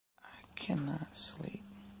cannot sleep.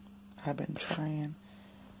 I've been trying,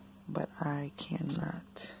 but I can't.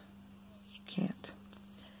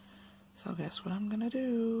 So guess what I'm gonna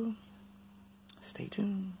do? Stay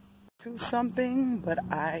tuned. Do something, but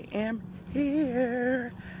I am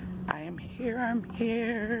here. I'm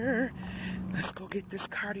here. Let's go get this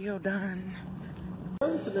cardio done.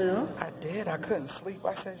 I did. I couldn't sleep.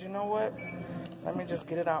 I said, you know what? Let me just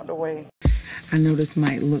get it out the way. I know this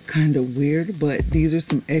might look kind of weird, but these are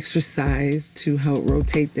some exercise to help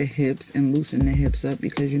rotate the hips and loosen the hips up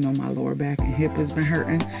because you know my lower back and hip has been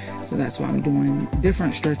hurting. So that's why I'm doing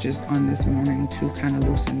different stretches on this morning to kind of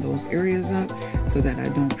loosen those areas up so that I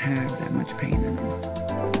don't have that much pain in them.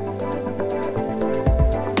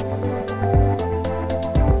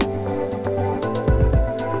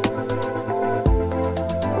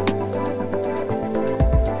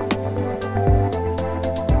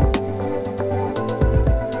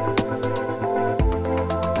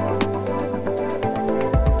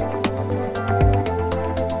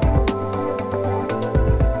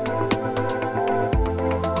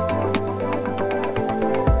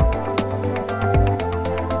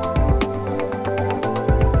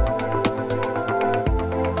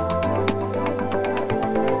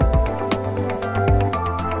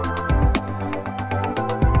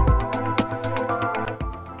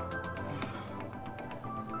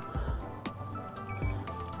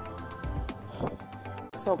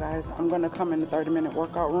 So guys, I'm gonna come in the 30-minute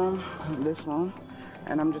workout room, this room,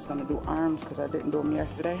 and I'm just gonna do arms because I didn't do them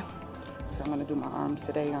yesterday. So I'm gonna do my arms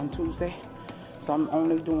today on Tuesday. So I'm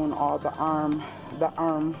only doing all the arm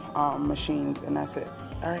machines, and that's it.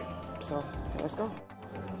 All right, so let's go.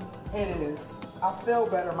 It is. I feel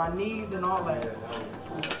better, my knees and all that.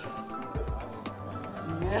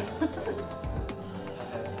 Yeah.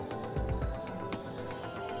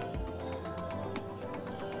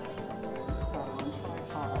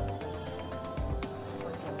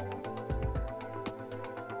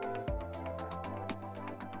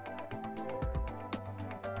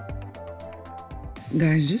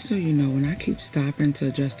 Guys, just so you know, when I keep stopping to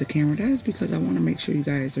adjust the camera, that is because I want to make sure you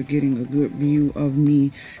guys are getting a good view of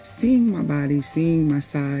me, seeing my body, seeing my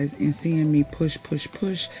size, and seeing me push.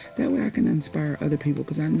 That way I can inspire other people,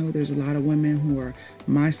 because I know there's a lot of women who are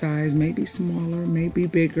my size, maybe smaller, maybe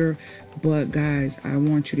bigger, but guys, I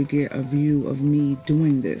want you to get a view of me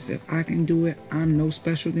doing this. If I can do it, I'm no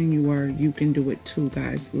special than you are. You can do it too,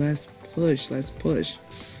 guys. Let's push.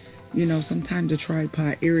 You know, sometimes the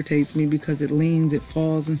tripod irritates me because it leans, it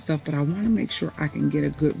falls and stuff, but I want to make sure I can get a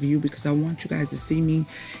good view because I want you guys to see me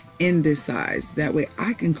in this size. That way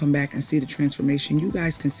I can come back and see the transformation. You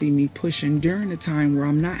guys can see me pushing during the time where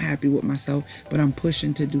I'm not happy with myself, but I'm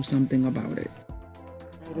pushing to do something about it.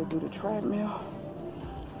 Ready to do the treadmill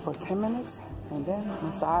for 10 minutes and then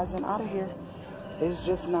massaging out of here. It's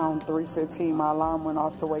just now 3:15. My alarm went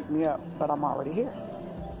off to wake me up, but I'm already here.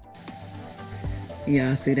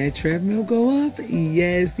 Y'all see that treadmill go up?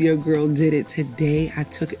 Yes, your girl did it today. I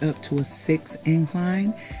took it up to a 6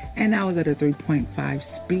 incline and I was at a 3.5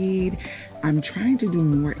 speed. I'm trying to do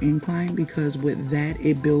more incline because with that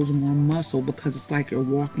it builds more muscle, because it's like you're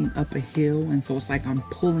walking up a hill, and so it's like I'm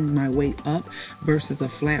pulling my weight up versus a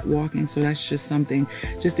flat walking. So that's just something,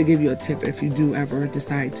 just to give you a tip if you do ever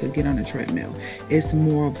decide to get on a treadmill. It's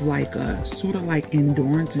more of like a sort of like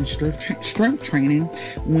endurance and strength training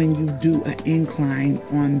when you do an incline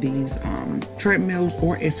on these treadmills,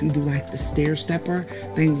 or if you do like the stair stepper,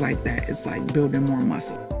 things like that. It's like building more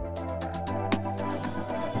muscle.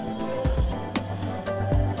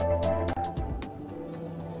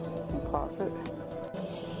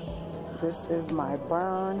 This is my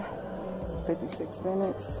burn, 56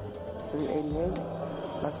 minutes,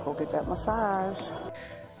 388. Let's go get that massage.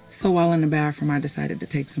 So while in the bathroom, I decided to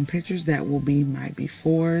take some pictures that will be my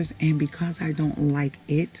befores. And because I don't like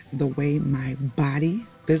it, the way my body,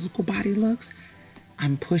 physical body looks,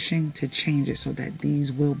 I'm pushing to change it so that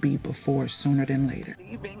these will be before sooner than later.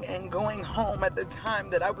 Leaving and going home at the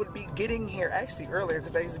time that I would be getting here, actually earlier,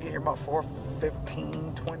 because I used to get here about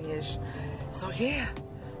 4:15, 20-ish. So yeah.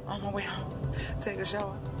 On my way home, take a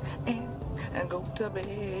shower and go to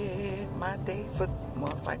bed. My day for,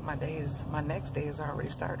 well, it's like my next day is already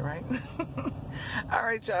started, right? All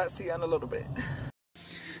right, y'all, see you in a little bit.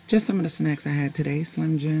 Just some of the snacks I had today,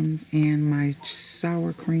 Slim Jims and my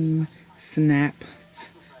sour cream snap,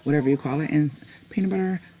 whatever you call it, and peanut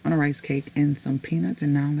butter on a rice cake and some peanuts.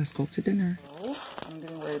 And now let's go to dinner. I'm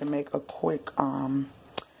getting ready to make a quick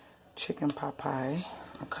chicken pot pie.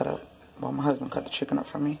 I cut up, well, my husband cut the chicken up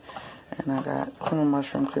for me, and I got cream of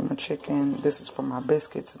mushroom, cream of chicken. This is for my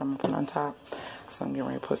biscuits that I'm gonna put on top. So I'm getting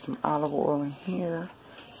ready to put some olive oil in here,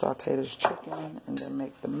 saute this chicken and then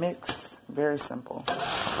make the mix. Very simple. And put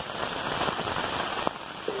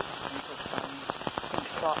some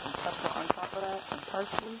salt and pepper on top of that and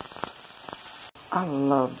parsley. I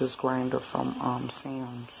love this grinder from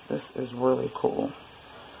Sam's. This is really cool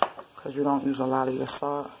because you don't use a lot of your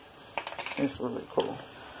salt. It's really cool.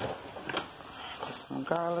 Put some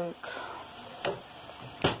garlic.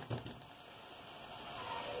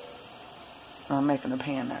 I'm making a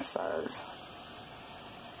pan that size.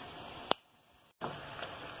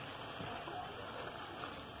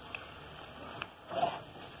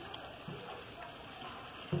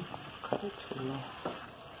 Cut it too.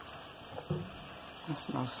 It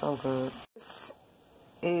smells so good. This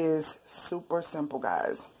is super simple,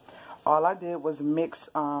 guys. All I did was mix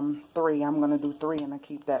 3. I'm going to do 3 and I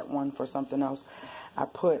keep that one for something else. I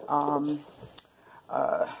put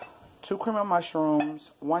 2 cream of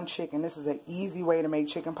mushrooms, 1 chicken. This is an easy way to make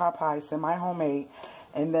chicken pot pie, semi-homemade.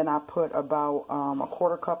 And then I put about a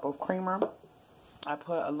 1/4 cup of creamer. I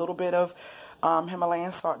put a little bit of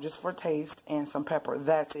Himalayan salt just for taste and some pepper.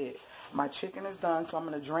 That's it. My chicken is done, so I'm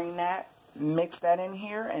going to drain that, mix that in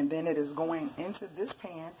here, and then it is going into this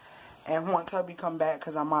pan. And once hubby come back,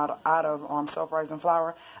 because I'm out of self-rising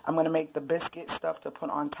flour, I'm going to make the biscuit stuff to put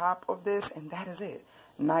on top of this, and that is it.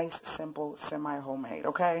 Nice, simple, semi-homemade,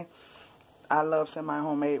 okay? I love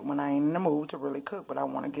semi-homemade when I ain't in the mood to really cook, but I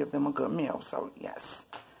want to give them a good meal, so yes.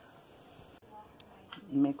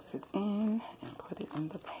 Mix it in and put it in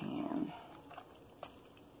the pan.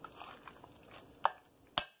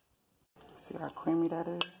 See how creamy that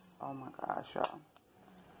is? Oh my gosh, y'all.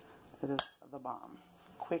 It is the bomb.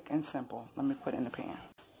 Quick and simple. Let me put it in the pan.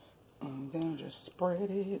 And then just spread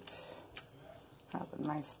it. Have a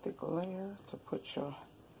nice thick layer to put your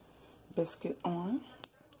biscuit on.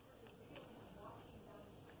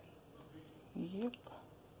 Yep.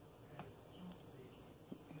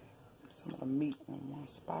 Some of the meat in one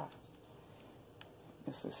spot.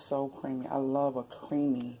 This is so creamy. I love a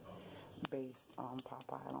creamy based pot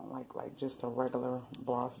pie. I don't like just a regular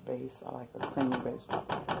broth base. I like a creamy based pot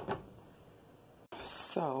pie.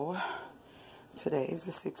 So today is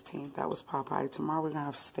the 16th. That was pot pie. Tomorrow we're gonna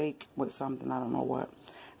have steak with something. I don't know what.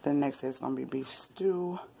 The next day is gonna be beef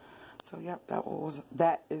stew. So yep,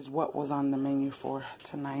 that is what was on the menu for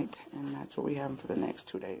tonight, and that's what we have for the next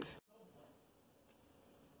 2 days.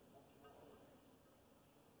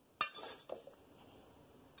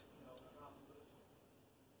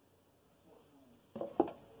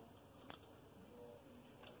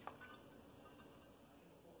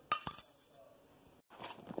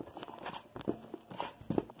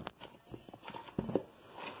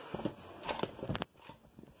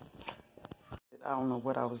 I don't know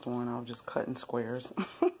what I was doing. I was just cutting squares.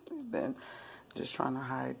 Then just trying to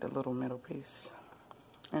hide the little middle piece.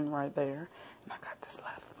 And right there. And I got this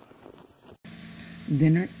left.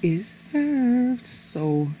 Dinner is served.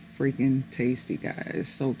 So freaking tasty, guys.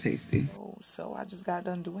 So tasty. So I just got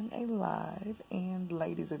done doing a live. And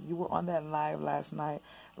ladies, if you were on that live last night,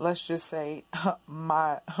 let's just say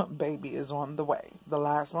my baby is on the way. The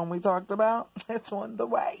last one we talked about, it's on the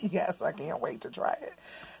way. Yes, I can't wait to try it.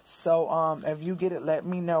 So if you get it, let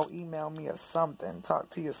me know. Email me or something. Talk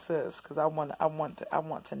to your sis, because I want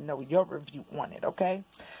to know your review on it. Okay.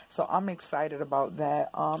 So I'm excited about that.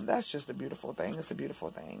 That's just a beautiful thing. It's a beautiful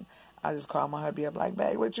thing. I just called my hubby up like,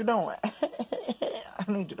 babe, what you doing?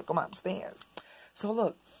 I need you to come upstairs. So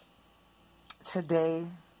look, today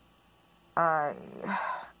I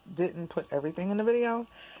didn't put everything in the video,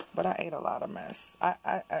 but I ate a lot of mess.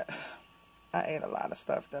 I ate a lot of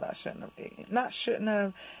stuff that I shouldn't have eaten. Not shouldn't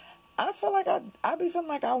have. I feel like I be feeling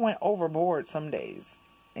like I went overboard some days.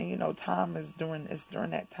 And you know, it's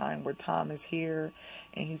during that time where Tom is here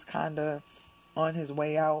and he's kind of on his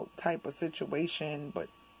way out type of situation, but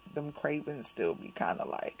them cravings still be kind of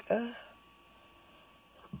like,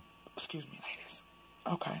 excuse me, ladies.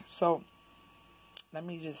 Okay, so let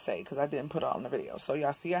me just say, because I didn't put it all in the video. So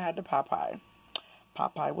y'all see I had the pot pie.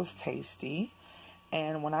 Pot pie was tasty.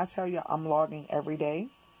 And when I tell you I'm logging every day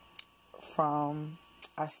from,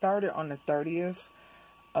 I started on the 30th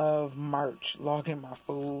of March logging my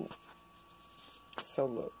food. So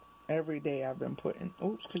look, every day I've been putting,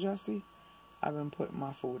 oops, could y'all see? I've been putting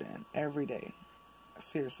my food in every day.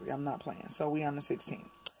 Seriously, I'm not playing. So we on the 16th.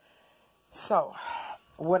 So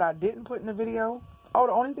what I didn't put in the video, the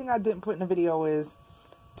only thing I didn't put in the video is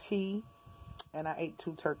tea, and I ate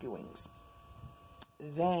 2 turkey wings.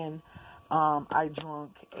 Then I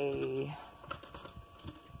drank a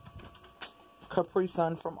Capri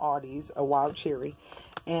Sun from Aldi's, a wild cherry,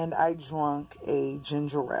 and I drank a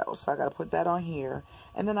ginger ale. So I got to put that on here.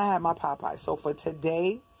 And then I had my pot pie. So for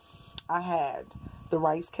today, I had the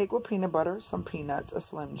rice cake with peanut butter, some peanuts, a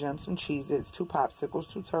Slim Jim, some Cheez-Its, 2 popsicles,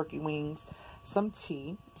 2 turkey wings, some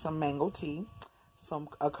tea, some mango tea,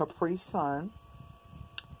 a Capri Sun,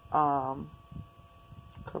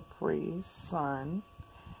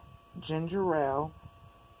 ginger ale,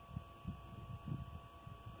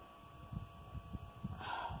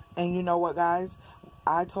 and you know what, guys?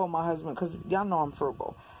 I told my husband, because y'all know I'm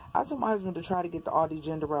frugal, I told my husband to try to get the Aldi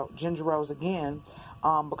ginger ales again,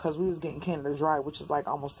 because we was getting Canada Dry, which is like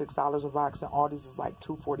almost $6 a box, and Aldi's is like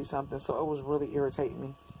 $2.40 something, so it was really irritating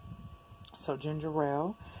me. So ginger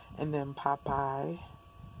ale, and then Popeye,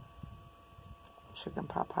 chicken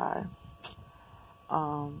Popeye.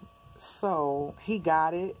 So he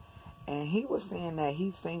got it, and he was saying that he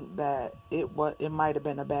think that it might have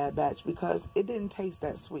been a bad batch because it didn't taste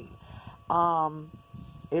that sweet.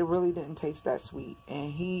 It really didn't taste that sweet,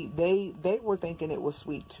 and they were thinking it was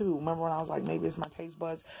sweet too. Remember when I was like, maybe it's my taste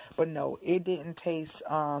buds? But no, it didn't taste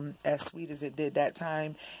as sweet as it did that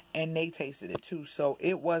time, and they tasted it too. So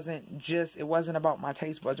it wasn't about my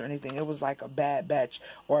taste buds or anything. It was like a bad batch,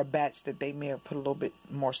 or a batch that they may have put a little bit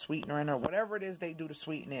more sweetener in, or whatever it is they do to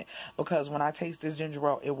sweeten it. Because when I taste this ginger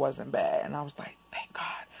ale, it wasn't bad, and I was like, thank God.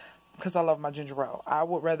 Because I love my ginger ale. I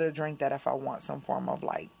would rather drink that if I want some form of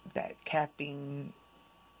like that caffeine,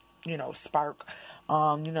 you know, spark.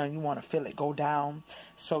 You know, you want to feel it go down.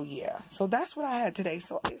 So yeah, so that's what I had today.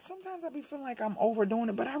 So sometimes I be feeling like I'm overdoing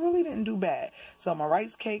it, but I really didn't do bad. So my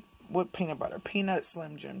rice cake with peanut butter, peanuts,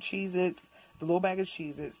 Slim Jim, Cheez-Its, the little bag of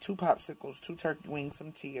Cheez-Its, 2 popsicles, 2 turkey wings,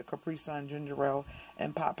 some tea, a Capri Sun, ginger ale,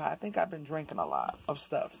 and Popeye. I think I've been drinking a lot of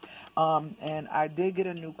stuff. And I did get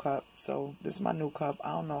a new cup. So this is my new cup.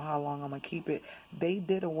 I don't know how long I'm going to keep it. They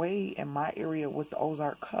did away in my area with the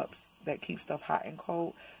Ozark cups that keep stuff hot and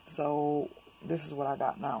cold. So this is what I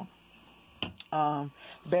got now.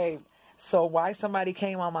 Babe, so why somebody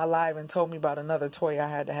came on my live and told me about another toy I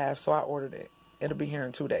had to have, so I ordered it. It'll be here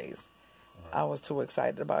in 2 days. I was too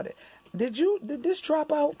excited about it. Did this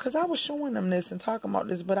drop out? Because I was showing them this and talking about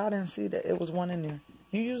this, but I didn't see that it was one in there.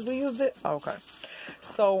 We used it? Okay.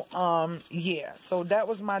 So, yeah. So that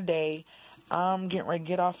was my day. I'm getting ready to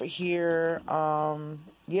get off of here.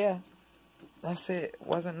 Yeah. That's it.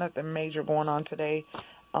 Wasn't nothing major going on today.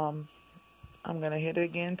 I'm going to hit it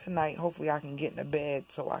again tonight. Hopefully I can get into bed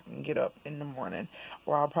so I can get up in the morning.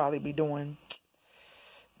 Or I'll probably be doing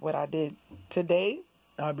what I did today.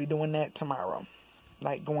 I'll be doing that tomorrow.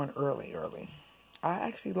 Like going early. I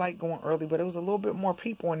actually like going early, but it was a little bit more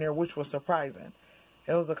people in there, which was surprising.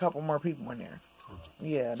 It was a couple more people in there.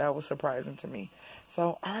 Yeah, that was surprising to me.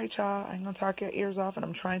 So, all right, y'all. I ain't going to talk your ears off, and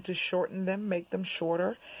I'm trying to shorten them, make them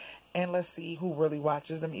shorter. And let's see who really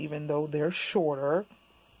watches them, even though they're shorter.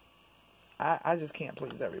 I just can't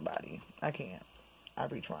please everybody. I can't. I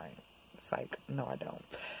be trying. It's like, no, I don't.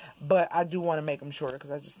 But I do want to make them shorter because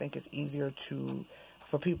I just think it's easier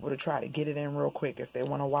for people to try to get it in real quick if they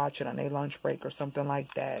want to watch it on their lunch break or something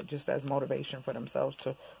like that, just as motivation for themselves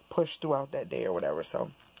to push throughout that day or whatever. So,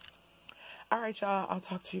 all right, y'all. I'll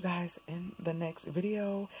talk to you guys in the next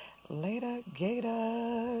video. Later,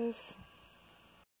 gators.